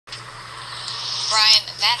Brian,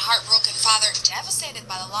 that heartbroken father, devastated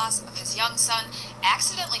by the loss of his young son,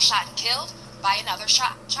 accidentally shot and killed by another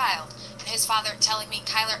child. And his father telling me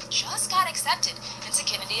Kyler just got accepted into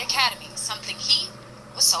Kennedy Academy, something he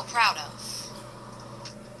was so proud of.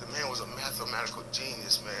 The man was a mathematical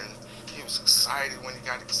genius, man. He was excited when he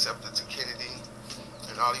got accepted to Kennedy,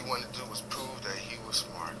 and all he wanted to do was prove that he was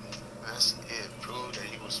smart. That's it, prove that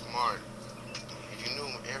he was smart. If you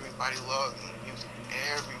knew him, everybody loved him. He was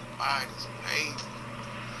everybody's baby.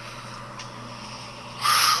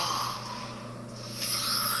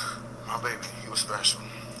 My baby, he was special.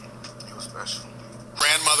 He was special.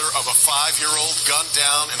 Grandmother of a 5-year-old gunned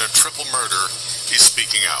down in a triple murder is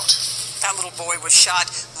speaking out. That little boy was shot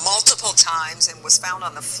multiple times and was found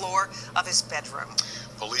on the floor of his bedroom.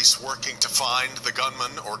 Police working to find the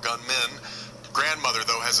gunman or gunmen. Grandmother,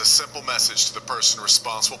 though, has a simple message to the person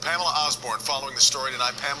responsible. Pamela Osborne following the story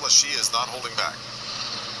tonight. Pamela, she is not holding back.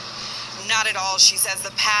 Not at all. She says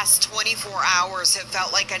the past 24 hours have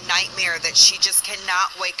felt like a nightmare that she just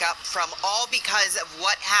cannot wake up from, all because of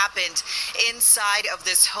what happened inside of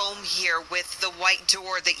this home here with the white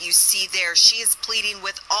door that you see there. She is pleading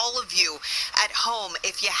with all of you at home,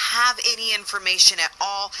 if you have any information at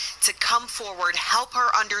all, to come forward, help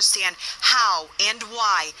her understand how and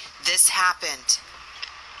why this happened.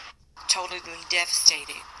 Totally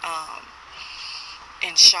devastated,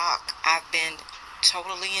 in shock. I've been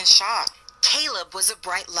totally in shock. Caleb was a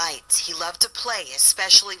bright light. He loved to play,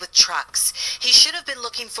 especially with trucks. He should have been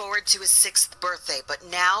looking forward to his 6th birthday, but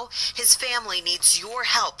now his family needs your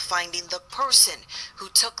help finding the person who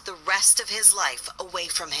took the rest of his life away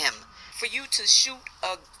from him. For you to shoot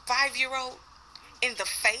a 5-year-old in the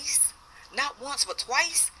face, not once but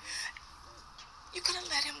twice, you could have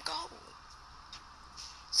let him go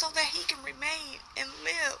so that he can remain and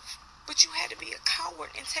live. But you had to be a coward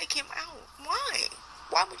and take him out. Why?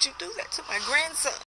 Why would you do that to my grandson?